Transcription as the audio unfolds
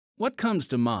What comes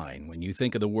to mind when you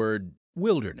think of the word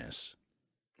wilderness?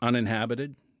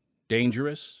 Uninhabited?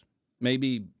 Dangerous?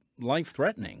 Maybe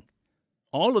life-threatening?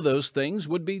 All of those things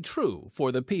would be true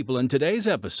for the people in today's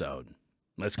episode.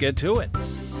 Let's get to it.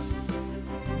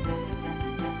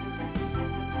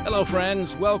 Hello,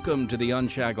 friends. Welcome to the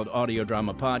Unshackled audio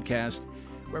drama podcast,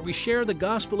 where we share the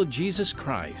gospel of Jesus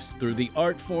Christ through the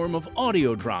art form of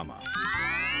audio drama.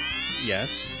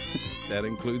 Yes, that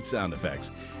includes sound effects.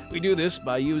 We do this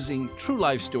by using true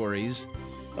life stories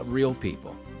of real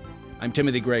people. I'm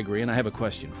Timothy Gregory, and I have a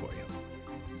question for you.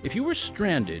 If you were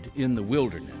stranded in the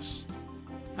wilderness,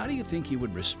 how do you think you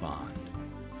would respond?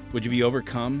 Would you be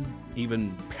overcome,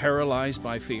 even paralyzed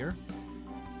by fear?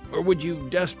 Or would you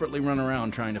desperately run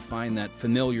around trying to find that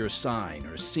familiar sign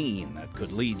or scene that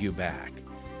could lead you back?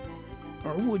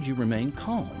 Or would you remain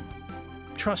calm,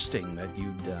 trusting that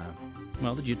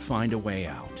you'd find a way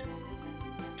out?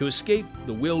 To escape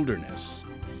the wilderness,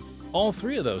 all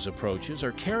three of those approaches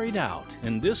are carried out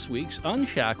in this week's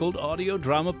Unshackled audio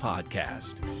drama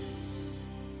podcast.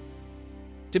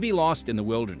 To be lost in the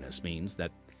wilderness means that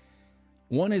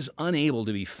one is unable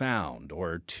to be found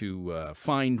or to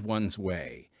find one's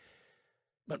way.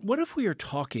 But what if we are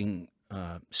talking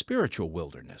spiritual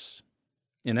wilderness?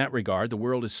 In that regard, the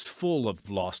world is full of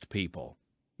lost people,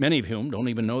 many of whom don't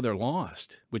even know they're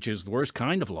lost, which is the worst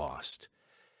kind of lost.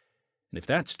 And if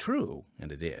that's true,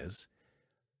 and it is,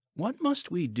 what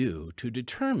must we do to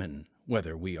determine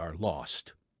whether we are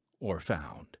lost or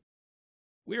found?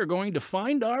 We are going to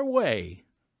find our way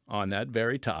on that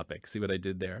very topic. See what I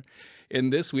did there? In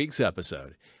this week's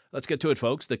episode. Let's get to it,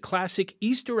 folks. The classic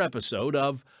Easter episode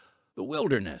of The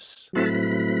Wilderness.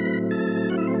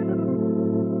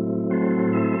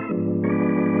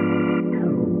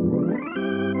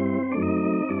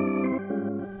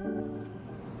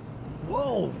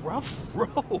 Whoa, rough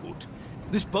road.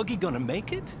 This buggy gonna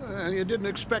make it? You didn't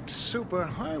expect super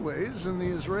highways in the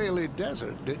Israeli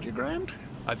desert, did you, Grant?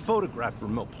 I've photographed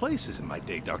remote places in my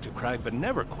day, Dr. Cragg, but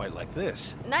never quite like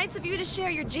this. Nice of you to share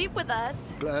your Jeep with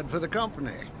us. Glad for the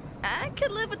company. I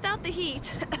could live without the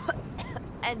heat.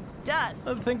 And dust.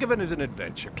 Think of it as an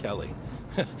adventure, Kelly.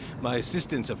 My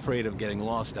assistant's afraid of getting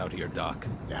lost out here, Doc.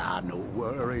 No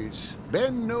worries.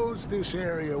 Ben knows this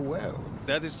area well.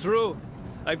 That is true.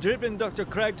 I've driven Dr.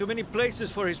 Cragg to many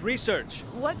places for his research.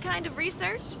 What kind of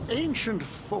research? Ancient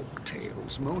folk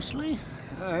tales, mostly.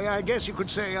 I guess you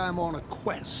could say I'm on a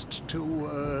quest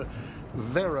to,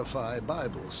 verify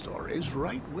Bible stories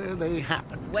right where they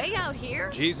happened. Way out here?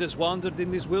 Jesus wandered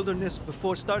in this wilderness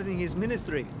before starting his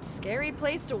ministry. Scary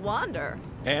place to wander.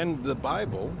 And the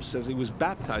Bible says he was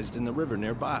baptized in the river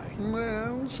nearby.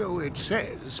 Well, so it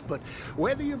says, but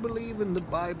whether you believe in the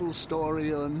Bible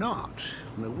story or not,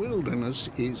 the wilderness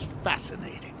is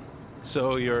fascinating.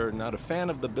 So you're not a fan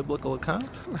of the biblical account?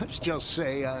 Let's just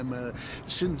say I'm a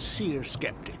sincere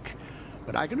skeptic.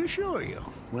 But I can assure you,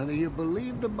 whether you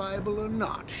believe the Bible or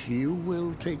not, you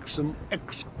will take some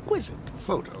exquisite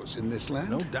photos in this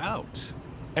land. No doubt.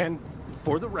 And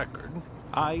for the record,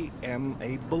 I am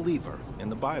a believer in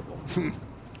the Bible.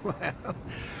 Well,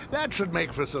 that should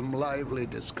make for some lively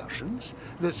discussions.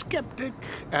 The skeptic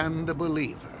and the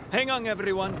believer. Hang on,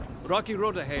 everyone. Rocky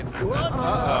road ahead. What?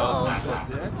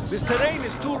 This terrain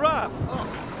is too rough.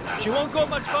 She won't go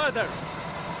much farther.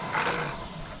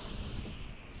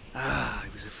 I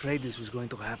was afraid this was going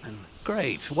to happen.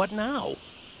 Great. What now?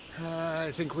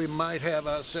 I think we might have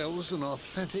ourselves an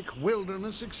authentic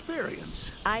wilderness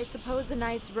experience. I suppose a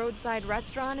nice roadside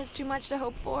restaurant is too much to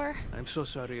hope for? I'm so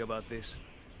sorry about this.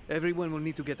 Everyone will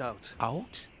need to get out.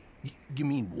 Out? You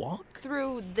mean walk?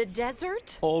 Through the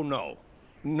desert? Oh, no.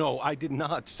 No, I did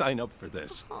not sign up for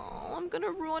this. Oh, I'm gonna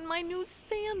ruin my new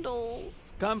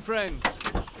sandals. Come, friends.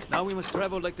 Now we must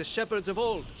travel like the shepherds of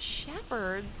old.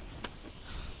 Shepherds?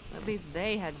 At least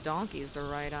they had donkeys to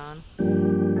ride on.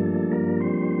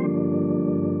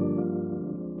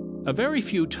 A very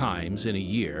few times in a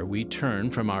year, we turn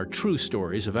from our true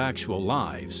stories of actual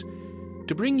lives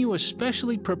to bring you a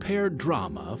specially prepared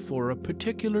drama for a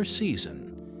particular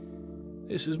season.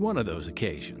 This is one of those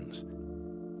occasions.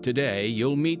 Today,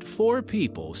 you'll meet 4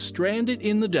 people stranded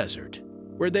in the desert,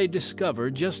 where they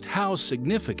discover just how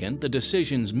significant the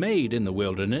decisions made in the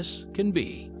wilderness can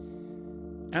be.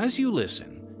 As you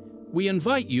listen, we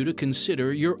invite you to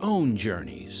consider your own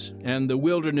journeys and the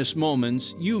wilderness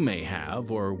moments you may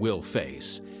have or will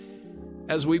face,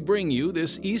 as we bring you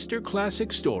this Easter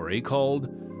classic story called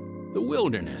The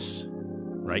Wilderness,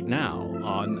 right now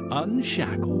on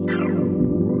Unshackled.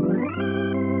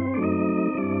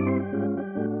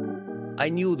 I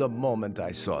knew the moment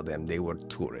I saw them they were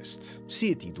tourists,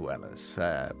 city dwellers,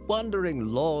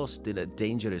 wandering lost in a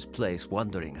dangerous place,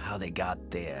 wondering how they got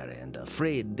there and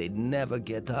afraid they'd never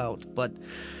get out. But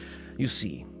you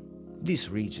see, this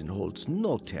region holds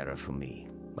no terror for me.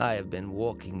 I have been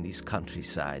walking this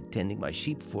countryside, tending my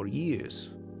sheep for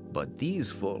years. But these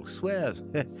folks, well,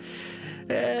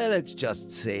 let's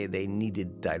just say they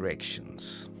needed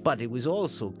directions. But it was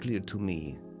also clear to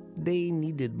me they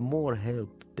needed more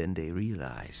help than they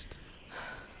realized.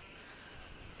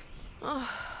 Oh,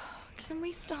 can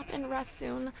we stop and rest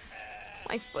soon?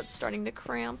 My foot's starting to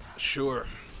cramp. Sure.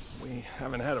 We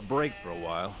haven't had a break for a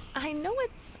while. I know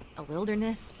it's a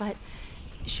wilderness, but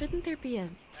shouldn't there be a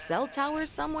cell tower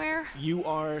somewhere? You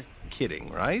are kidding,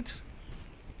 right?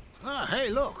 Ah, hey,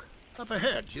 look. Up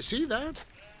ahead. You see that?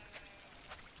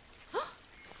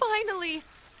 Finally!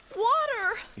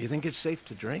 Water! You think it's safe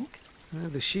to drink?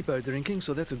 The sheep are drinking,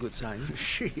 so that's a good sign.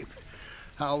 Sheep.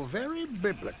 How very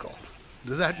biblical.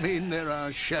 Does that mean there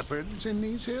are shepherds in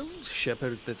these hills?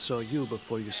 Shepherds that saw you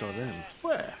before you saw them.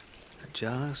 Where?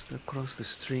 Just across the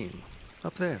stream.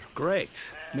 Up there.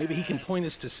 Great. Maybe he can point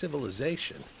us to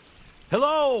civilization.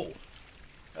 Hello!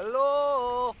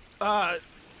 Hello?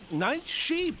 Night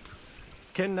sheep.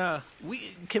 Can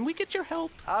we get your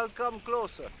help? I'll come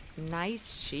closer.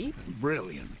 Nice sheep?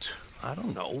 Brilliant. I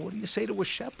don't know. What do you say to a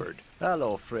shepherd?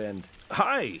 Hello, friend.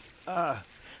 Hi.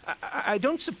 I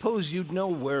don't suppose you'd know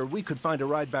where we could find a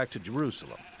ride back to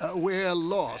Jerusalem. We're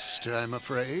lost, I'm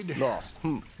afraid. Lost?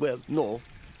 Well, no.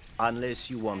 Unless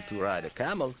you want to ride a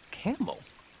camel. Camel?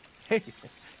 Hey,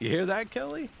 you hear that,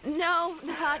 Kelly? No,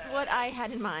 not what I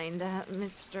had in mind,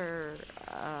 Mr.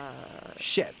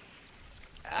 Shep.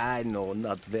 I know,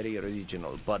 not very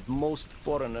original, but most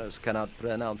foreigners cannot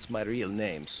pronounce my real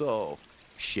name, so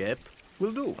Shep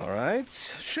will do. All right.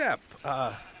 Shep,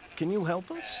 can you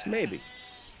help us? Maybe.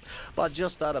 But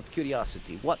just out of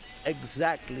curiosity, what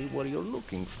exactly were you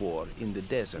looking for in the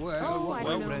desert? Oh, I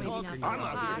don't know, maybe not so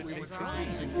hot and dry.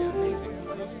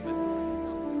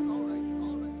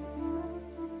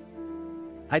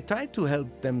 I tried to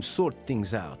help them sort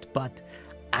things out, but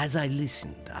as I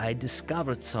listened, I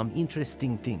discovered some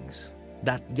interesting things.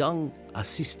 That young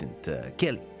assistant,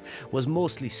 Kelly, was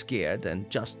mostly scared and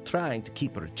just trying to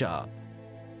keep her job.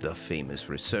 The famous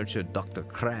researcher, Dr.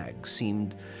 Cragg,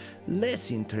 seemed less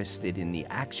interested in the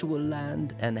actual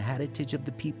land and heritage of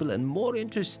the people and more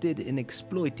interested in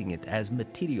exploiting it as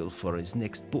material for his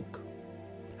next book.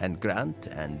 And Grant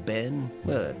and Ben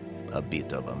were a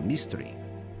bit of a mystery.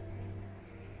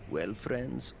 Well,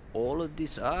 friends, all of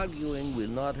this arguing will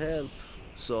not help.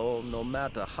 So no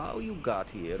matter how you got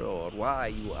here or why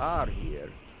you are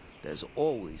here, there's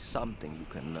always something you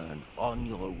can learn on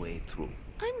your way through.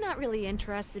 I'm not really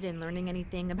interested in learning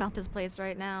anything about this place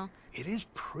right now. It is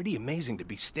pretty amazing to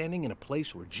be standing in a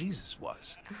place where Jesus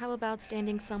was. How about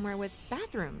standing somewhere with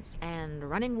bathrooms and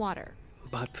running water?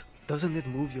 But doesn't it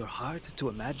move your heart to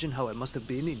imagine how it must have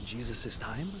been in Jesus'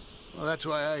 time? Well, that's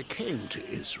why I came to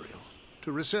Israel,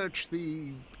 to research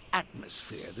the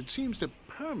atmosphere that seems to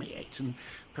permeate and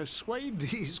persuade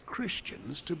these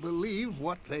Christians to believe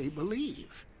what they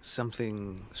believe.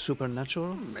 Something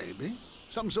supernatural? Maybe.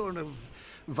 Some sort of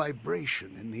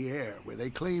vibration in the air where they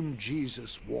claim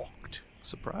Jesus walked.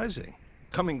 Surprising.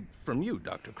 Coming from you,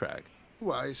 Dr. Cragg.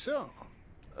 Why so?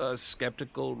 A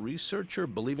skeptical researcher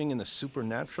believing in the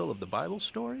supernatural of the Bible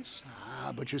stories?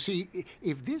 Ah, but you see,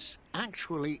 if this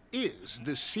actually is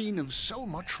the scene of so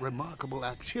much remarkable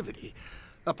activity,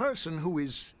 a person who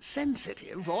is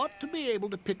sensitive ought to be able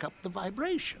to pick up the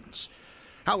vibrations.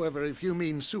 However, if you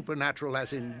mean supernatural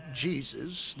as in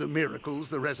Jesus, the miracles,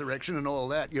 the resurrection, and all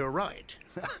that, you're right.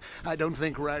 I don't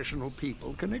think rational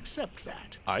people can accept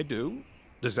that. I do.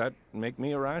 Does that make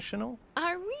me irrational?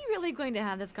 Are we really going to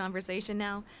have this conversation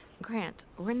now? Grant,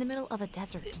 we're in the middle of a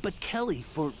desert. But Kelly,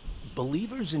 for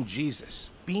believers in Jesus,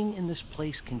 being in this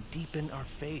place can deepen our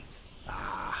faith.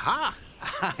 Aha!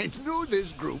 I knew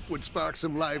this group would spark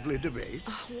some lively debate.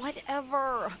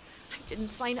 Whatever. I didn't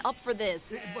sign up for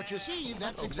this. But you see,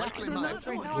 that's exactly my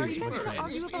point. Are you guys going to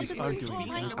argue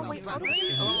about this?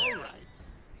 Wait, All right.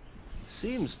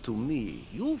 Seems to me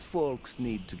you folks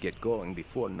need to get going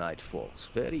before night falls.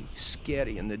 Very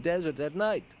scary in the desert at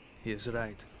night. He is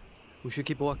right. We should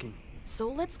keep walking. So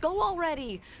let's go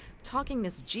already. Talking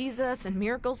this Jesus and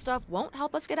miracle stuff won't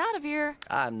help us get out of here.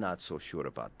 I'm not so sure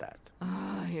about that.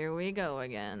 Here we go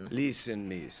again. Listen,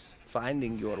 miss.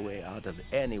 Finding your way out of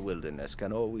any wilderness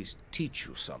can always teach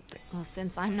you something. Well,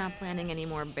 since I'm not planning any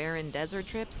more barren desert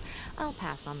trips, I'll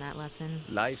pass on that lesson.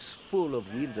 Life's full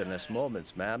of wilderness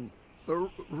moments, ma'am.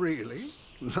 Really?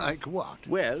 Like what?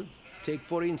 Well, take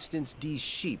for instance these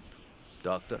sheep,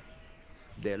 Doctor.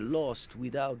 They're lost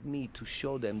without me to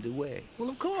show them the way. Well,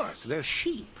 of course, they're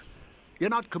sheep. You're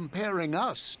not comparing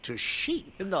us to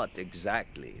sheep. Not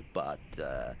exactly, but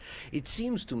it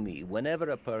seems to me whenever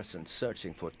a person's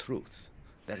searching for truth,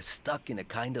 they're stuck in a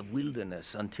kind of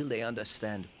wilderness until they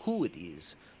understand who it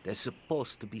is they're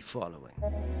supposed to be following.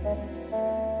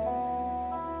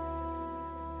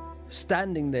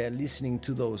 Standing there listening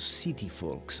to those city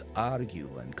folks argue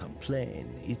and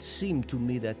complain, it seemed to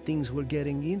me that things were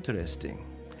getting interesting.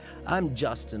 I'm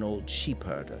just an old sheep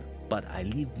herder, but I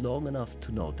lived long enough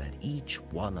to know that each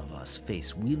one of us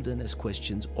face wilderness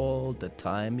questions all the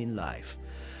time in life.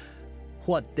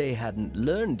 What they hadn't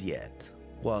learned yet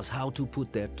was how to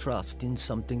put their trust in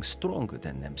something stronger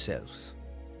than themselves.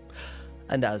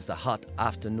 And as the hot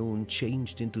afternoon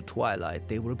changed into twilight,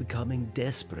 they were becoming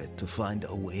desperate to find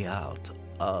a way out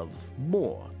of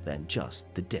more than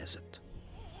just the desert.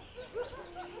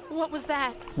 What was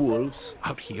that? Wolves.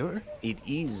 Out here? It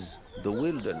is the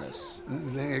wilderness.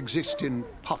 They exist in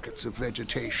pockets of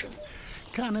vegetation.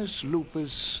 Canis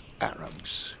lupus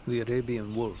arabs, The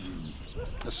Arabian wolf.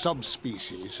 a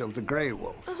subspecies of the gray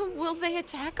wolf. Will they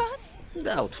attack us?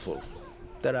 Doubtful.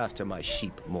 They're after my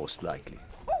sheep, most likely.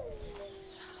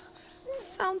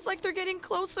 Sounds like they're getting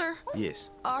closer. Yes.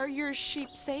 Are your sheep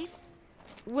safe?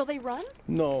 Will they run?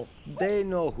 No, they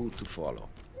know who to follow.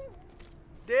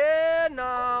 There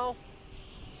now.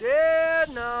 There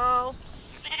now.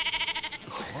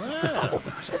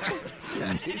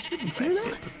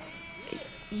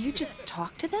 You just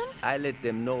talk to them? I let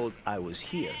them know I was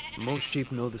here. Most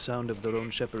sheep know the sound of their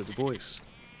own shepherd's voice,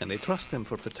 and they trust him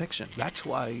for protection. That's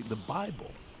why the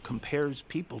Bible compares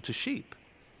people to sheep.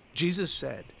 Jesus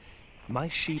said, "My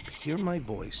sheep hear my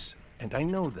voice, and I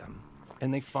know them,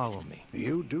 and they follow me."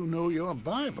 You do know your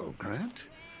Bible, Grant.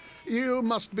 You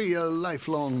must be a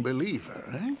lifelong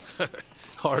believer, eh?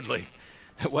 Hardly.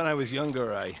 When I was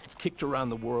younger, I kicked around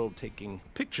the world taking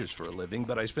pictures for a living,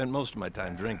 but I spent most of my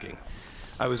time drinking.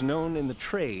 I was known in the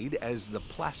trade as the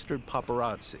plastered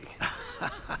paparazzi.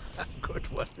 Good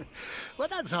one. Well,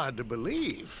 that's hard to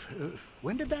believe.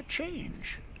 When did that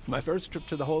change? My first trip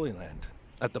to the Holy Land,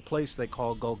 at the place they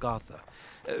call Golgotha,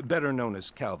 better known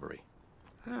as Calvary.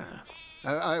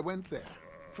 I went there.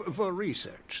 For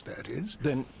research, that is.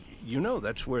 Then you know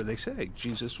that's where they say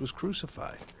Jesus was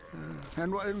crucified.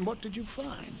 And what did you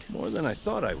find? More than I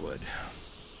thought I would.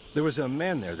 There was a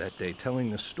man there that day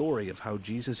telling the story of how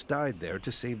Jesus died there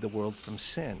to save the world from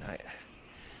sin.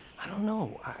 I don't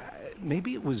know.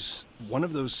 Maybe it was one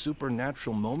of those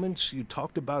supernatural moments you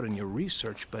talked about in your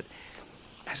research, but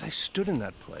as I stood in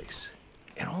that place,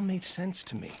 it all made sense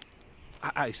to me.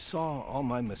 I saw all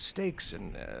my mistakes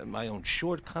and my own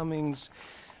shortcomings,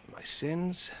 my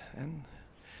sins, and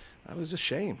I was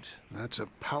ashamed. That's a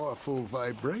powerful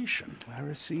vibration. I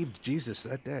received Jesus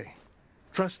that day,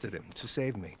 trusted him to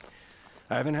save me.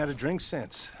 I haven't had a drink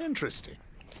since. Interesting.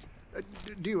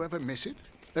 Do you ever miss it?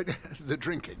 The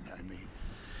drinking, I mean.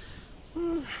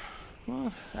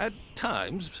 Well, at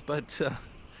times, but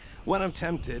when I'm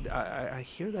tempted, I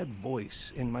hear that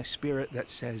voice in my spirit that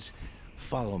says,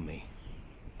 "Follow me."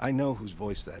 I know whose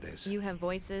voice that is. You have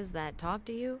voices that talk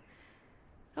to you?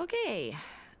 Okay.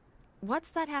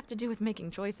 What's that have to do with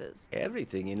making choices?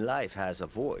 Everything in life has a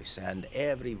voice, and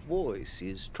every voice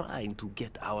is trying to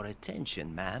get our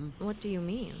attention, ma'am. What do you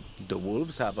mean? The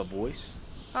wolves have a voice.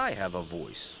 I have a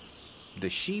voice. The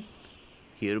sheep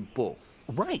hear both.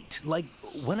 Right. Like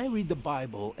when I read the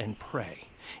Bible and pray,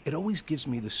 it always gives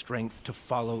me the strength to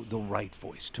follow the right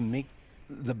voice, to make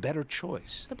the better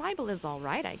choice. The Bible is all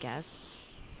right, I guess.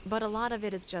 But a lot of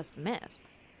it is just myth,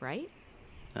 right?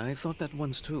 I thought that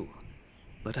once too,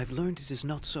 but I've learned it is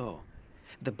not so.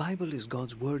 The Bible is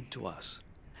God's word to us.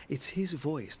 It's his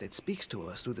voice that speaks to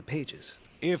us through the pages.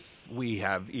 If we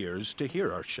have ears to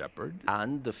hear our shepherd.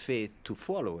 And the faith to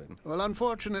follow him. Well,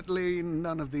 unfortunately,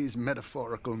 none of these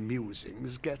metaphorical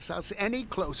musings gets us any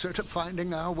closer to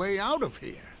finding our way out of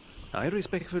here. I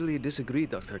respectfully disagree,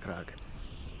 Dr. Krag.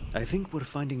 I think we're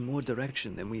finding more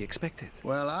direction than we expected.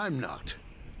 Well, I'm not.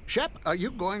 Shep, are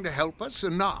you going to help us or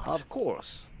not? Of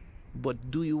course.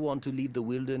 But do you want to leave the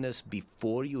wilderness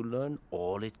before you learn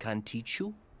all it can teach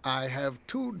you? I have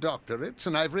 2 doctorates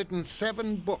and I've written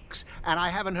 7 books, and I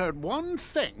haven't heard one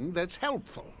thing that's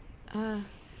helpful. I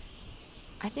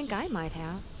think I might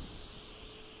have.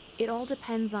 It all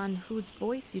depends on whose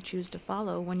voice you choose to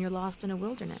follow when you're lost in a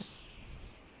wilderness.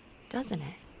 Doesn't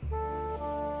it?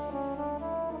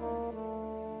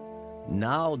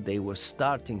 Now they were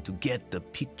starting to get the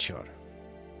picture.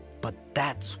 But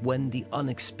that's when the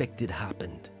unexpected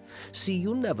happened. See,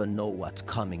 you never know what's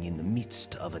coming in the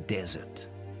midst of a desert.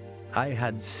 I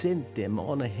had sent them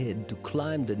on ahead to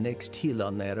climb the next hill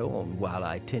on their own while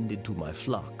I tended to my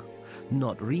flock,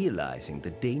 not realizing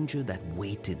the danger that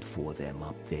waited for them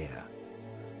up there.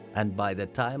 And by the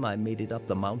time I made it up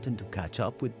the mountain to catch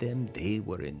up with them, they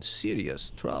were in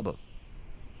serious trouble.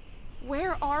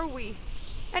 Where are we?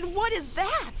 And what is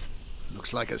that?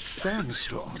 Looks like a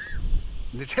sandstorm.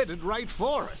 It's headed right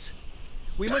for us.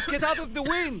 We must get out of the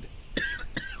wind!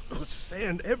 There's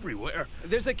sand everywhere.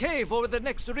 There's a cave over the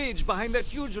next ridge behind that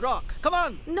huge rock. Come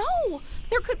on! No!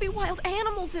 There could be wild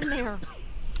animals in there.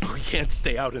 We can't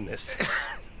stay out in this.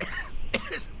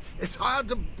 It's hard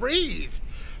to breathe.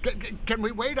 Can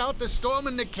we wait out the storm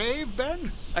in the cave,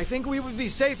 Ben? I think we will be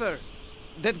safer.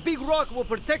 That big rock will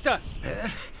protect us.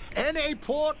 Any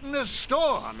port in a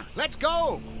storm. Let's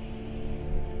go!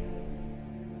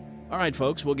 All right,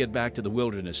 folks, we'll get back to the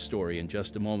wilderness story in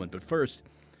just a moment. But first,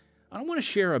 I want to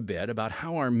share a bit about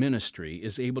how our ministry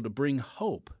is able to bring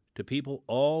hope to people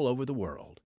all over the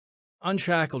world.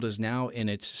 Unshackled is now in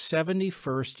its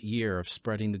 71st year of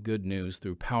spreading the good news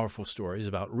through powerful stories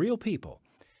about real people.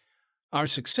 Our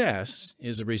success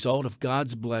is a result of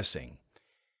God's blessing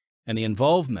and the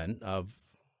involvement of,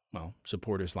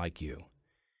 supporters like you.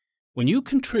 When you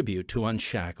contribute to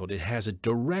Unshackled, it has a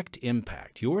direct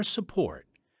impact. Your support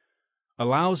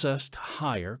allows us to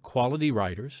hire quality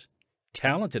writers,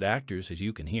 talented actors, as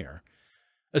you can hear,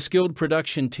 a skilled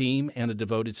production team, and a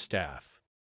devoted staff.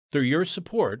 Through your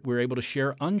support, we're able to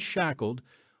share Unshackled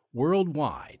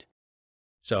worldwide.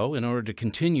 So, in order to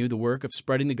continue the work of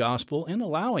spreading the gospel and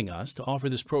allowing us to offer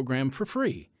this program for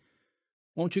free,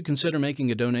 won't you consider making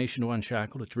a donation to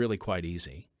Unshackled? It's really quite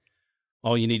easy.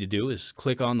 All you need to do is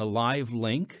click on the live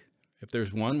link, if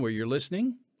there's one where you're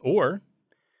listening, or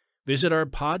visit our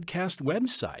podcast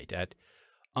website at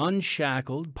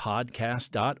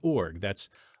unshackledpodcast.org. That's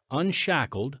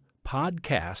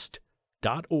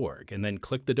unshackledpodcast.org, and then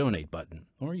click the donate button.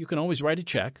 Or you can always write a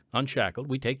check, Unshackled.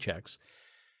 We take checks.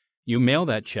 You mail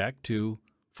that check to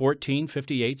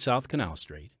 1458 South Canal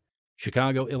Street,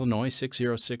 Chicago, Illinois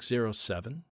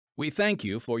 60607. We thank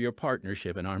you for your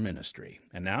partnership in our ministry.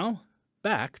 And now,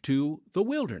 back to the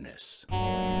wilderness.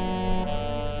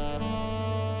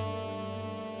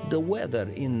 The weather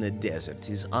in the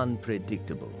desert is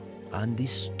unpredictable, and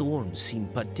these storms seem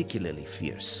particularly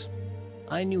fierce.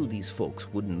 I knew these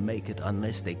folks wouldn't make it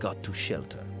unless they got to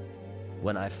shelter.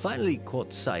 When I finally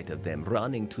caught sight of them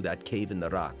running to that cave in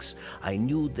the rocks, I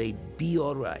knew they'd be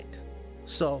all right.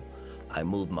 So I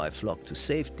moved my flock to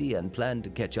safety and planned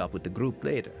to catch up with the group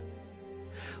later.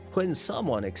 When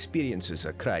someone experiences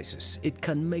a crisis, it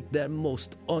can make their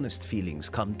most honest feelings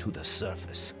come to the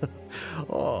surface.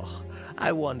 Oh,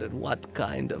 I wondered what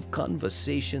kind of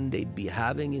conversation they'd be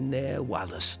having in there while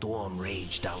the storm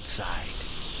raged outside.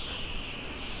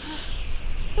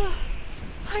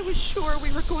 I was sure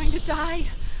we were going to die.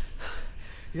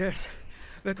 Yes,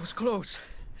 that was close.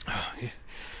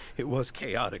 It was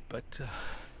chaotic, but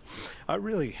I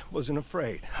really wasn't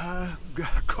afraid. Of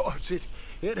course, it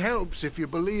helps if you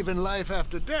believe in life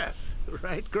after death,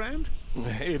 right, Grant?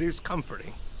 It is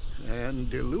comforting. And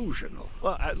delusional.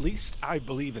 Well, at least I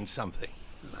believe in something.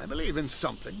 I believe in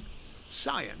something.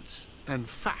 Science and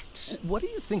facts. What do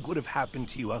you think would have happened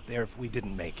to you out there if we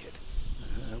didn't make it?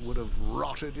 I would have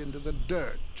rotted into the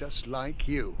dirt, just like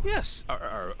you. Yes,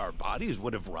 our bodies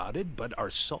would have rotted, but our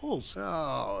souls...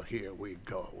 Oh, here we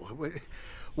go.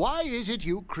 Why is it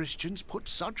you Christians put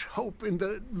such hope in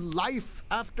the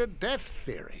life-after-death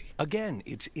theory? Again,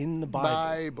 it's in the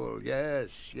Bible.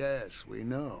 Yes, we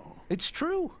know. It's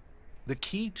true. The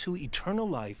key to eternal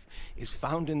life is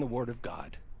found in the Word of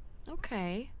God.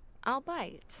 Okay, I'll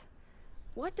bite.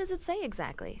 What does it say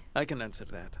exactly? I can answer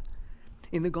that.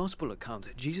 In the Gospel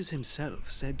account, Jesus himself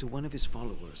said to one of his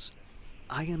followers,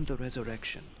 "I am the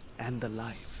resurrection and the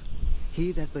life.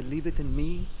 He that believeth in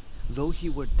me, though he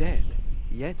were dead,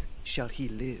 yet shall he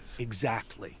live."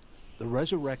 Exactly. The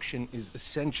resurrection is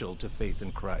essential to faith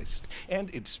in Christ, and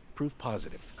it's proof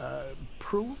positive.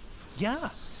 Proof?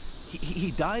 Yeah.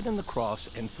 He died on the cross,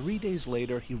 and 3 days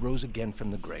later, he rose again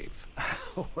from the grave.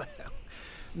 Well,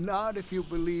 not if you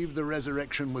believe the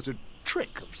resurrection was a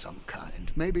trick of some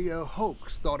kind. Maybe a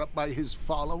hoax thought up by his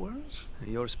followers?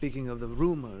 You're speaking of the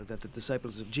rumor that the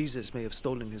disciples of Jesus may have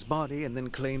stolen his body and then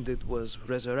claimed it was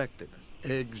resurrected.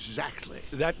 Exactly.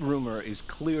 That rumor is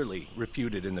clearly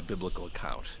refuted in the biblical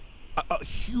account. A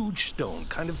huge stone,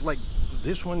 kind of like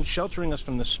this one sheltering us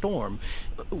from the storm,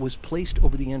 was placed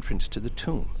over the entrance to the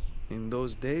tomb. In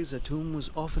those days, a tomb was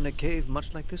often a cave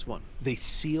much like this one. They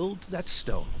sealed that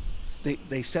stone.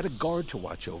 They set a guard to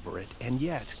watch over it, and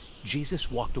yet Jesus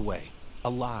walked away,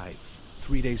 alive,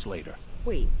 3 days later.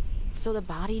 Wait, so the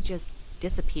body just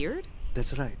disappeared?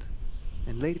 That's right.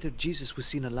 And later, Jesus was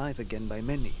seen alive again by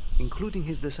many, including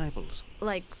his disciples.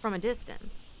 Like, from a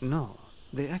distance? No,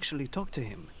 they actually talked to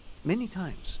him many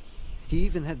times. He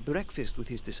even had breakfast with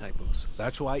his disciples.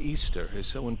 That's why Easter is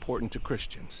so important to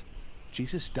Christians.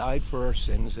 Jesus died for our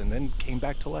sins and then came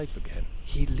back to life again.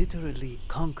 He literally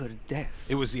conquered death.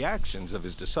 It was the actions of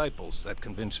his disciples that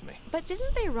convinced me. But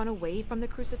didn't they run away from the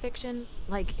crucifixion,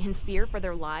 like in fear for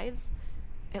their lives?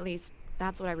 At least,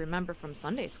 that's what I remember from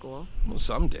Sunday school. Well,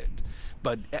 some did.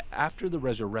 But after the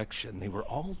resurrection, they were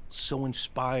all so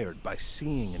inspired by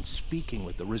seeing and speaking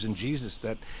with the risen Jesus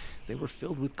that they were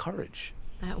filled with courage.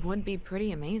 That would be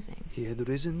pretty amazing. He had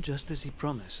risen just as he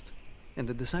promised, and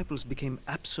the disciples became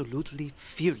absolutely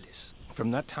fearless. From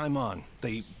that time on,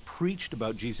 they preached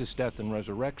about Jesus' death and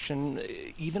resurrection,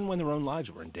 even when their own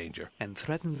lives were in danger. And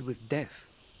threatened with death.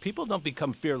 People don't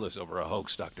become fearless over a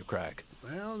hoax, Dr. Cragg.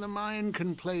 Well, the mind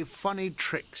can play funny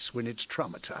tricks when it's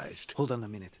traumatized. Hold on a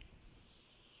minute.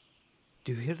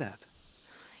 Do you hear that?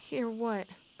 Hear what?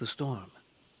 The storm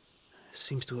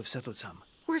seems to have settled some.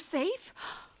 We're safe?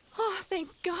 Oh, thank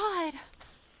God.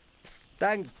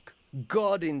 Thank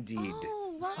God indeed.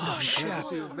 Oh, wow. Oh, shit.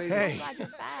 Hey,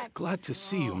 glad to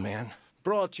see you, man.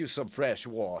 Brought you some fresh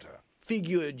water.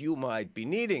 Figured you might be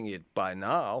needing it by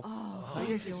now. Oh,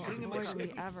 yes,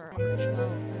 hardly ever. I'm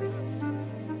so thirsty.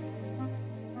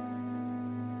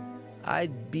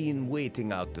 I'd been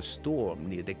waiting out the storm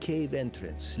near the cave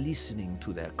entrance, listening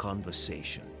to their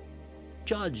conversation.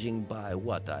 Judging by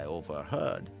what I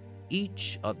overheard,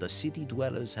 each of the city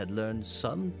dwellers had learned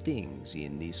some things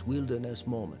in this wilderness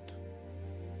moment.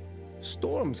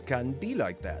 Storms can be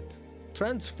like that,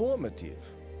 transformative.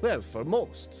 Well, for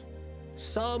most.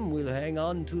 Some will hang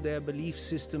on to their belief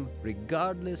system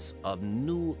regardless of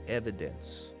new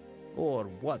evidence, or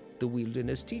what the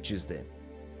wilderness teaches them.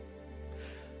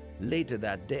 Later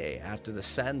that day, after the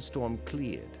sandstorm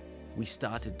cleared, we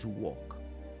started to walk.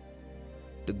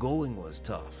 The going was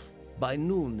tough. By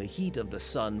noon, the heat of the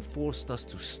sun forced us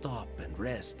to stop and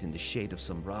rest in the shade of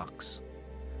some rocks.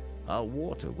 Our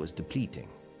water was depleting.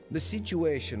 The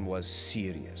situation was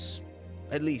serious.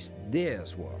 At least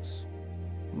theirs was.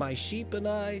 My sheep and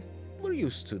I were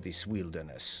used to this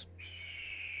wilderness.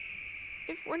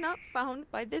 If we're not found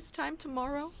by this time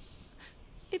tomorrow,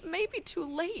 it may be too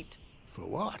late. For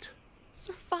what?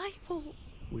 Survival.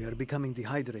 We are becoming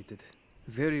dehydrated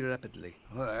very rapidly.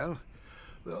 Well,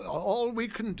 all we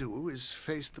can do is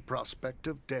face the prospect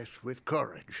of death with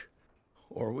courage.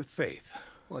 Or with faith.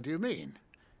 What do you mean?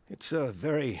 It's a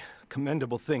very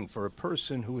commendable thing for a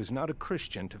person who is not a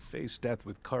Christian to face death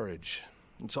with courage.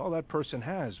 It's all that person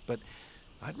has, but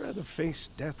I'd rather face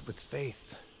death with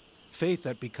faith. Faith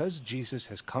that because Jesus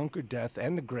has conquered death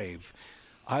and the grave,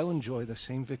 I'll enjoy the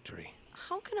same victory.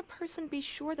 How can a person be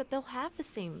sure that they'll have the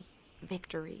same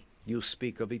victory? You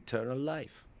speak of eternal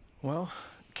life. Well,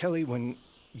 Kelly, when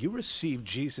you receive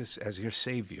Jesus as your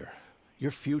Savior,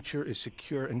 your future is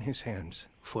secure in His hands.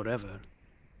 Forever.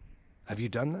 Have you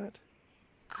done that?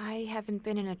 I haven't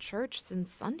been in a church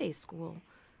since Sunday school.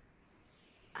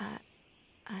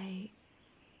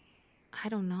 I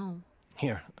don't know.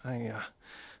 Here,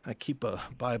 I keep a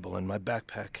Bible in my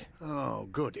backpack. Oh,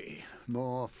 goody.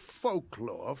 More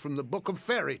folklore from the book of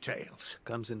fairy tales.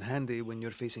 Comes in handy when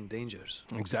you're facing dangers.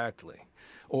 Exactly.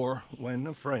 Or when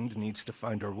a friend needs to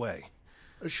find her way.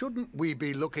 Shouldn't we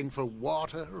be looking for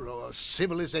water or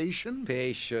civilization?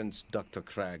 Patience, Dr.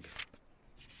 Cragg.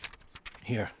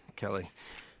 Here, Kelly.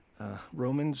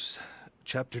 Romans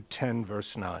chapter 10,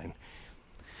 verse 9.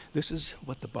 This is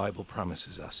what the Bible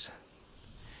promises us.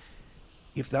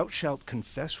 If thou shalt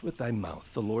confess with thy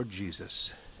mouth the Lord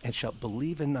Jesus, and shalt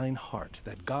believe in thine heart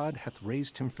that God hath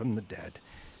raised him from the dead,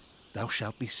 thou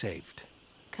shalt be saved.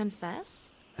 Confess?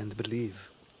 And believe.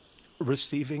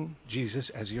 Receiving Jesus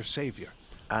as your Savior.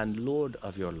 And Lord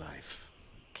of your life.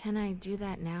 Can I do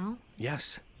that now?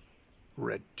 Yes.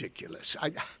 Ridiculous.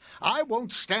 I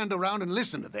won't stand around and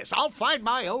listen to this. I'll find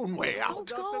my own way out.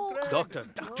 Don't go. Dr.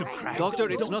 Cragg. Doctor,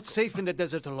 it's not safe in the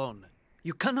desert alone.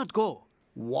 You cannot go.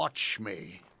 Watch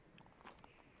me.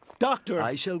 Doctor!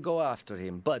 I shall go after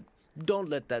him, but don't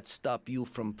let that stop you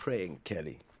from praying,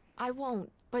 Kelly. I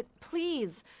won't, but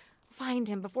please, find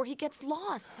him before he gets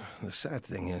lost. The sad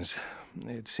thing is,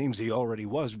 it seems he already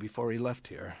was before he left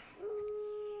here.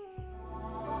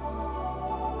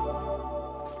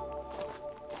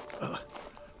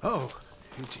 Oh,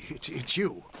 it's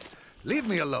you. Leave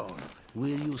me alone.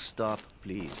 Will you stop,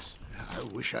 please? I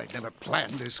wish I'd never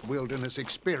planned this wilderness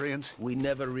experience. We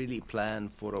never really plan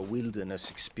for a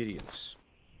wilderness experience.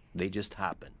 They just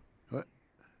happen. What?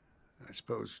 I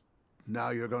suppose now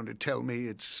you're going to tell me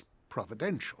it's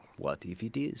providential. What if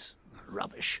it is?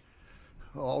 rubbish.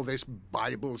 All this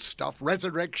Bible stuff,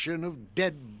 resurrection of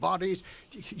dead bodies.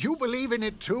 You believe in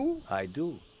it too? I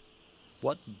do.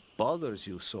 What bothers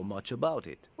you so much about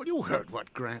it? Well, you heard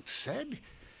what Grant said.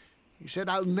 He said,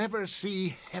 I'll never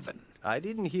see heaven. I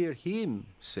didn't hear him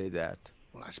say that.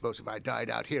 Well, I suppose if I died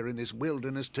out here in this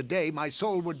wilderness today, my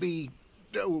soul would be,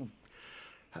 oh,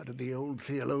 how did the old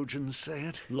theologians say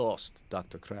it? Lost,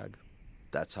 Dr. Cragg.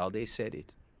 That's how they said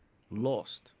it.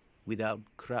 Lost, without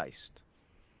Christ.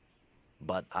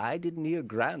 But I didn't hear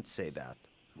Grant say that.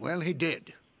 Well, he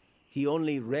did. He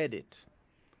only read it.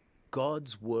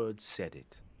 God's word said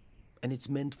it. And it's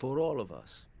meant for all of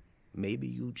us. Maybe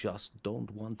you just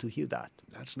don't want to hear that.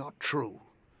 That's not true.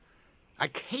 I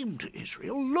came to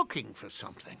Israel looking for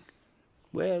something.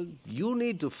 Well, you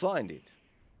need to find it.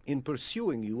 In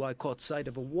pursuing you, I caught sight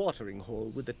of a watering hole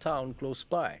with a town close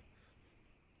by.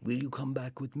 Will you come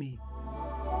back with me?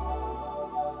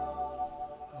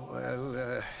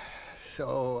 Well,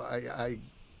 so I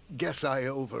guess I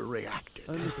overreacted.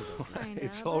 A little bit.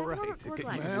 It's all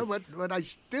right. Well, but I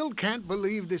still can't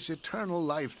believe this eternal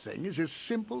life thing is as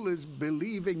simple as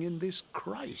believing in this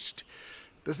Christ.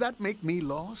 Does that make me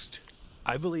lost?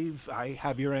 I believe I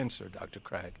have your answer, Dr.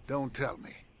 Cragg. Don't tell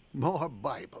me. More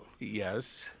Bible.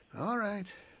 Yes. All right,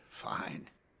 fine.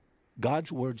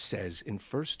 God's word says in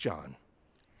 1 John,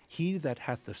 "He that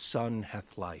hath the Son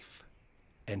hath life,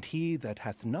 and he that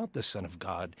hath not the Son of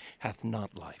God hath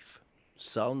not life."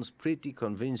 Sounds pretty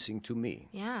convincing to me.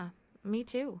 Yeah, me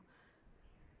too.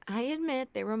 I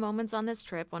admit there were moments on this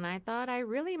trip when I thought I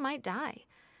really might die.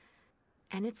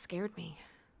 And it scared me.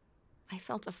 I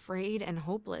felt afraid and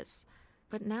hopeless.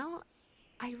 But now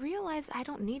I realize I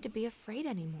don't need to be afraid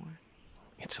anymore.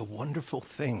 It's a wonderful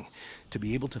thing to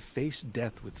be able to face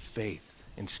death with faith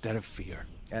instead of fear.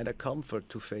 And a comfort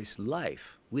to face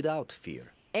life without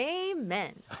fear.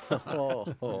 Amen.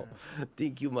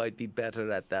 Think you might be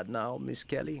better at that now, Miss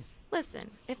Kelly?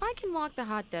 Listen, if I can walk the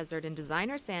hot desert in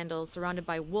designer sandals surrounded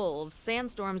by wolves,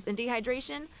 sandstorms, and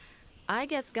dehydration, I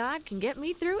guess God can get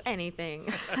me through anything.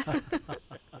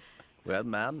 Well,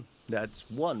 ma'am, that's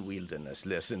one wilderness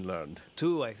lesson learned.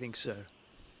 2, I think, sir.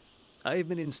 I've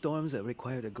been in storms that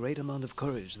required a great amount of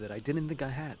courage that I didn't think I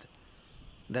had.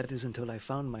 That is until I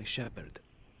found my shepherd,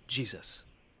 Jesus.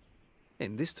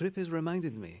 And this trip has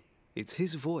reminded me, it's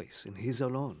his voice and his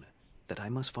alone that I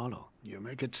must follow. You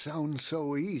make it sound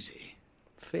so easy.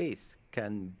 Faith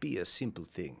can be a simple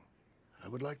thing. I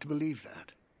would like to believe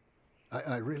that.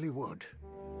 I really would.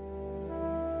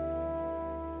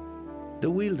 The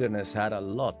wilderness had a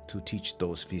lot to teach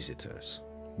those visitors.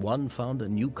 One found a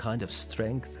new kind of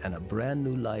strength and a brand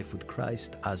new life with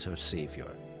Christ as her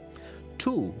Savior.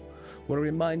 2 were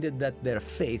reminded that their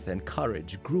faith and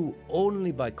courage grew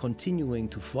only by continuing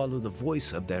to follow the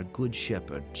voice of their good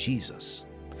shepherd, Jesus.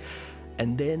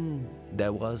 And then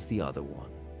there was the other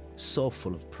one, so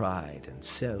full of pride and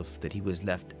self that he was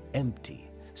left empty,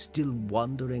 still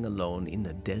wandering alone in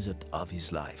the desert of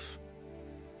his life.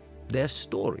 Their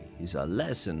story is a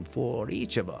lesson for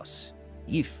each of us,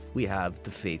 if we have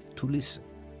the faith to listen.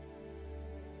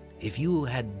 If you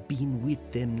had been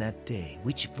with them that day,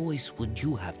 which voice would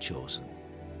you have chosen?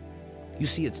 You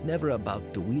see, it's never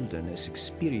about the wilderness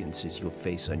experiences you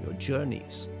face on your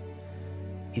journeys.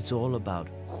 It's all about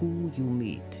who you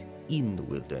meet in the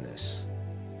wilderness.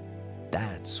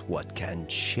 That's what can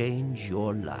change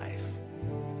your life.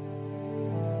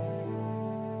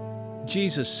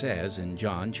 Jesus says in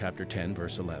John chapter 10,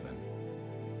 verse 11,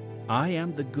 "I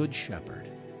am the good shepherd.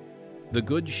 The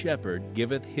good shepherd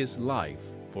giveth his life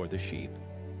for the sheep."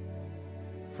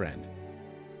 Friend,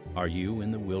 are you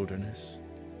in the wilderness?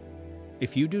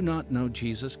 If you do not know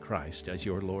Jesus Christ as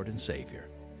your Lord and Savior,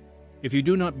 if you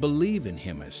do not believe in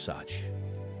him as such,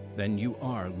 then you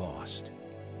are lost.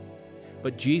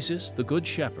 But Jesus, the good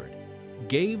shepherd,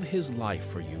 gave his life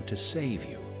for you to save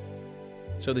you,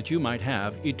 so that you might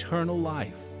have eternal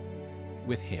life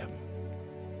with him.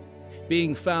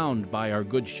 Being found by our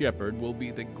good shepherd will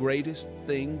be the greatest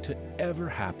thing to ever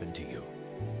happen to you.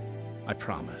 I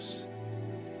promise.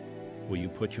 Will you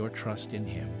put your trust in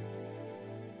him?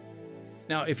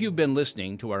 Now, if you've been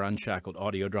listening to our Unshackled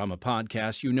audio drama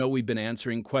podcast, you know we've been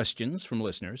answering questions from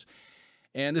listeners,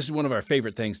 and this is one of our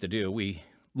favorite things to do. We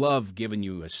love giving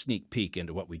you a sneak peek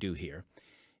into what we do here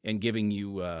and giving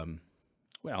you,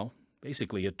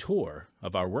 basically a tour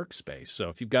of our workspace. So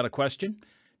if you've got a question,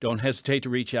 don't hesitate to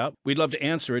reach out. We'd love to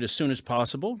answer it as soon as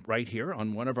possible right here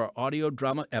on one of our audio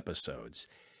drama episodes.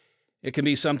 It can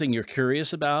be something you're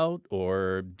curious about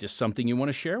or just something you want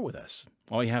to share with us.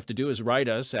 All you have to do is write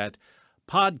us at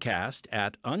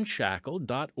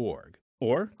podcast@unshackled.org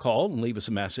or call and leave us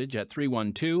a message at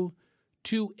 312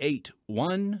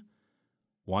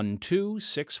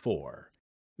 281-1264.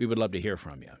 We would love to hear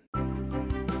from you.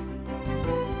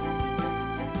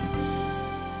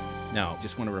 Now,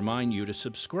 just want to remind you to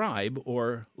subscribe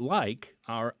or like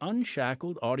our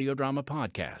Unshackled audio drama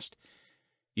podcast.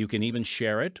 You can even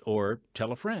share it or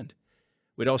tell a friend.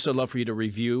 We'd also love for you to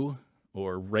review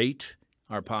or rate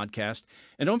our podcast.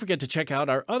 And don't forget to check out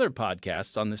our other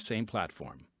podcasts on this same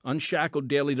platform, Unshackled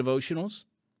Daily Devotionals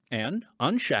and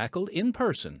Unshackled in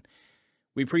Person.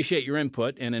 We appreciate your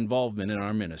input and involvement in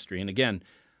our ministry. And again,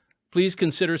 please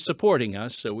consider supporting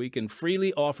us so we can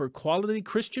freely offer quality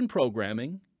Christian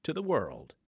programming to the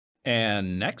world.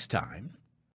 And next time,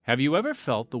 have you ever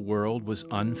felt the world was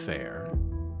unfair?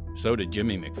 So did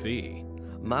Jimmy McPhee.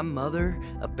 My mother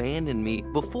abandoned me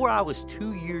before I was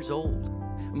 2 years old.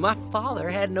 My father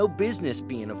had no business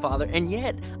being a father, and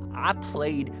yet I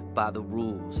played by the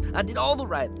rules. I did all the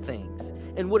right things.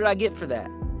 And what did I get for that?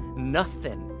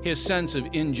 Nothing. His sense of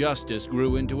injustice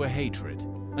grew into a hatred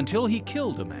until he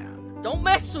killed a man. Don't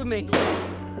mess with me!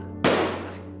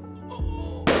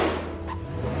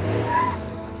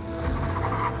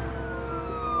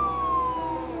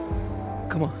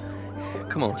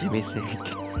 Come on, Jimmy, think.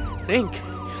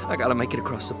 I gotta make it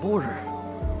across the border.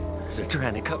 They're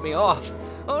trying to cut me off.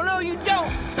 Oh, no, you don't!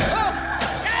 Oh!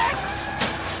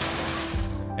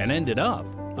 And ended up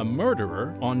a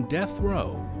murderer on death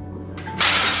row.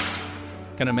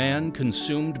 Can a man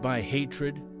consumed by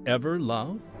hatred ever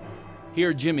love?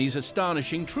 Hear Jimmy's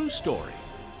astonishing true story,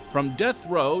 from death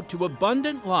row to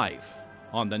abundant life,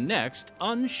 on the next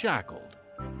Unshackled.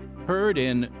 Heard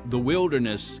in The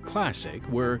Wilderness Classic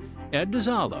were Ed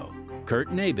DiZallo, Kurt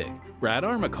Nabig, Brad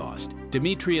Armacost,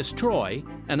 Demetrius Troy,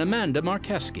 and Amanda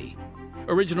Markeski.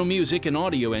 Original music and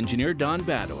audio engineer Don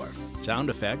Badorf. Sound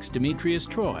effects Demetrius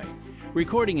Troy.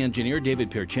 Recording engineer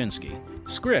David Pierczynski.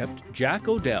 Script Jack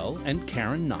Odell and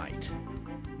Karen Knight.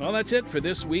 Well, that's it for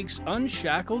this week's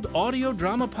Unshackled audio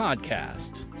drama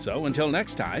podcast. So until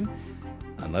next time,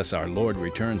 unless our Lord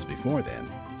returns before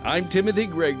then, I'm Timothy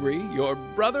Gregory, your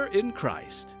brother in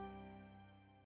Christ.